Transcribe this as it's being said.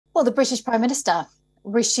Well, the British Prime Minister,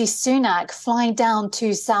 Rishi Sunak, flying down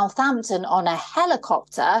to Southampton on a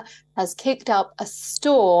helicopter, has kicked up a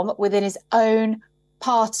storm within his own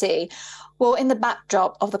party. Well, in the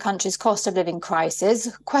backdrop of the country's cost of living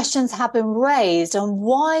crisis, questions have been raised on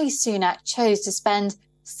why Sunak chose to spend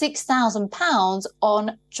 £6,000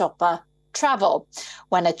 on chopper travel,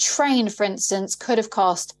 when a train, for instance, could have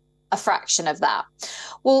cost a fraction of that.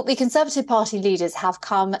 Well, the Conservative Party leaders have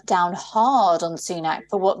come down hard on Sunak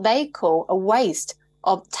for what they call a waste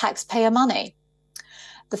of taxpayer money.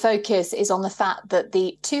 The focus is on the fact that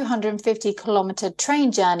the 250-kilometre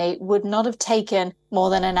train journey would not have taken more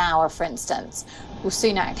than an hour, for instance. Well,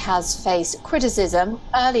 Sunak has faced criticism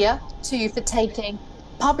earlier, too, for taking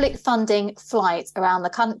public funding flights around the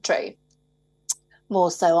country.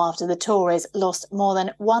 More so after the Tories lost more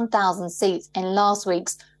than 1,000 seats in last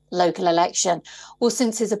week's local election, or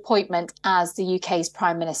since his appointment as the UK's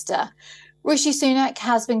Prime Minister. Rishi Sunak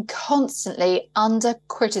has been constantly under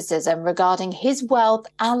criticism regarding his wealth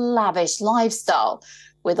and lavish lifestyle,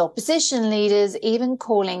 with opposition leaders even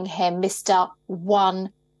calling him Mr.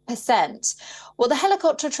 1%. Well, the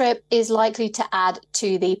helicopter trip is likely to add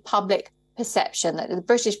to the public perception that the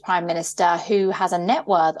British Prime Minister, who has a net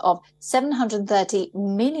worth of £730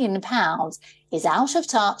 million, is out of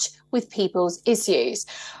touch with people's issues.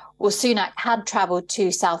 Well, Sunak had travelled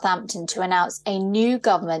to Southampton to announce a new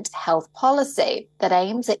government health policy that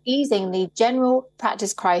aims at easing the general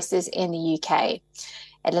practice crisis in the UK.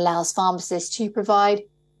 It allows pharmacists to provide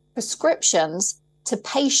prescriptions to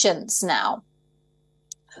patients now.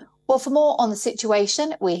 Well, for more on the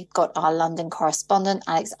situation, we've got our London correspondent,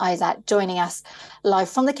 Alex Isaac, joining us live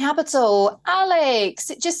from the capital.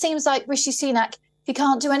 Alex, it just seems like Rishi Sunak, he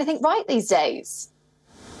can't do anything right these days.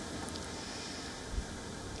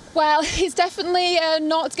 Well, he's definitely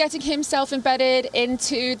not getting himself embedded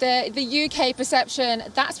into the UK perception,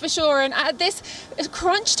 that's for sure. And at this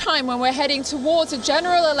crunch time when we're heading towards a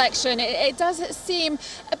general election, it does seem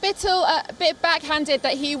a bit backhanded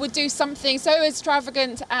that he would do something so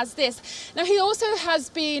extravagant as this. Now, he also has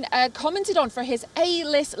been commented on for his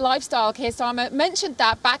A-list lifestyle. Keir Starmer mentioned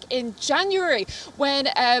that back in January when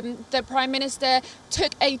the Prime Minister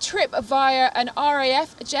took a trip via an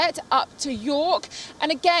RAF jet up to York.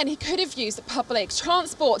 And again, he could have used public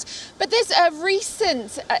transport. But this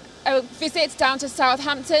recent visit down to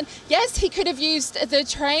Southampton, yes, he could have used the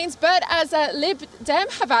trains, but as Lib Dem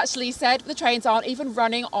have actually said, the trains aren't even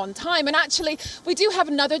running on time. And actually, we do have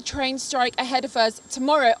another train strike ahead of us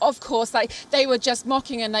tomorrow. Of course, they were just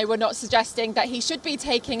mocking and they were not suggesting that he should be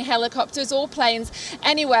taking helicopters or planes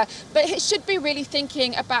anywhere. But he should be really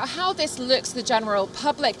thinking about how this looks to the general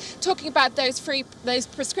public. Talking about those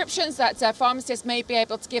prescriptions that pharmacists may be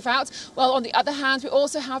able to give out. Well, on the other hand, we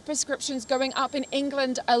also have prescriptions going up in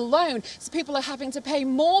England alone. So people are having to pay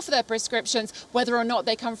more for their prescriptions, whether or not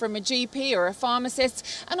they come from a GP or a pharmacist.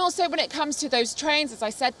 And also when it comes to those trains, as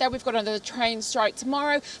I said there, we've got another train strike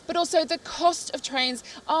tomorrow, but also the cost of trains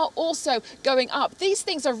are also going up. These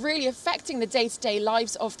things are really affecting the day-to-day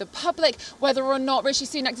lives of the public, whether or not Rishi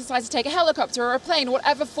Sunak decides to take a helicopter or a plane, or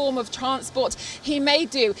whatever form of transport he may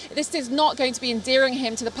do. This is not going to be endearing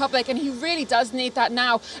him to the public, and he really does need that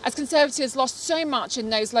now, as Conservatives lost so much in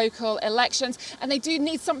those local elections, and they do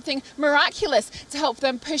need something miraculous to help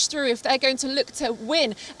them push through if they're going to look to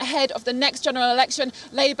win ahead of the next general election.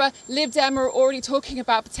 Labour, Lib Dem are already talking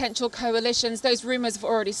about potential coalitions. Those rumours have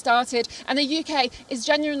already started, and the UK is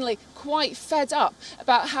genuinely quite fed up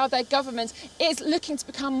about how their government is looking to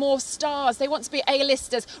become more stars. They want to be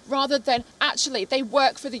A-listers rather than actually they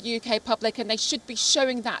work for the UK public, and they should be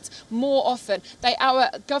showing that more often. They are our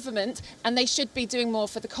government, and they should be doing more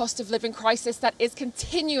for the cost of living crisis that is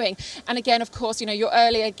continuing. And again, of course, you know, your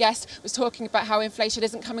earlier guest was talking about how inflation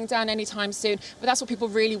isn't coming down anytime soon, but that's what people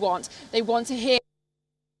really want. They want to hear.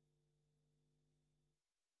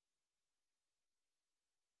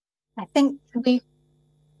 I think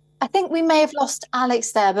we may have lost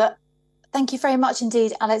Alex there, but thank you very much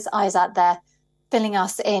indeed, Alex Isaac, there, filling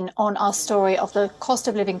us in on our story of the cost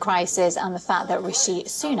of living crisis and the fact that Rishi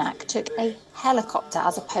Sunak took a helicopter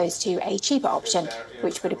as opposed to a cheaper option,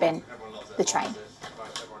 which would have been the train.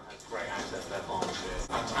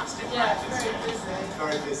 Yeah,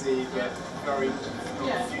 very busy, but very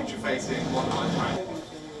future-facing.